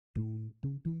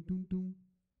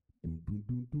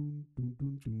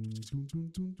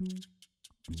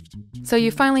So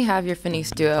you finally have your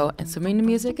FINIS Duo, and swimming to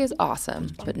music is awesome,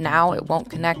 but now it won't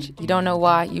connect. You don't know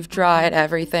why, you've tried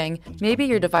everything. Maybe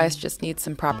your device just needs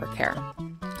some proper care.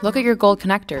 Look at your gold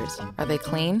connectors. Are they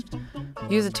clean?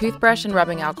 Use a toothbrush and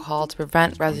rubbing alcohol to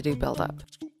prevent residue buildup.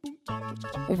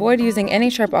 Avoid using any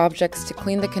sharp objects to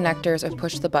clean the connectors or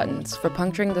push the buttons, for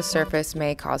puncturing the surface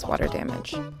may cause water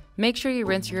damage. Make sure you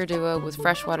rinse your Duo with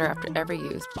fresh water after every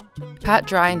use. Pat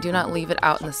dry and do not leave it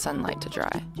out in the sunlight to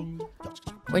dry.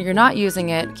 When you're not using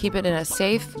it, keep it in a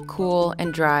safe, cool,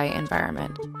 and dry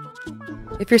environment.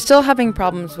 If you're still having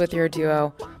problems with your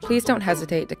Duo, please don't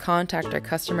hesitate to contact our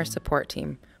customer support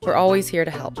team. We're always here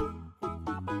to help.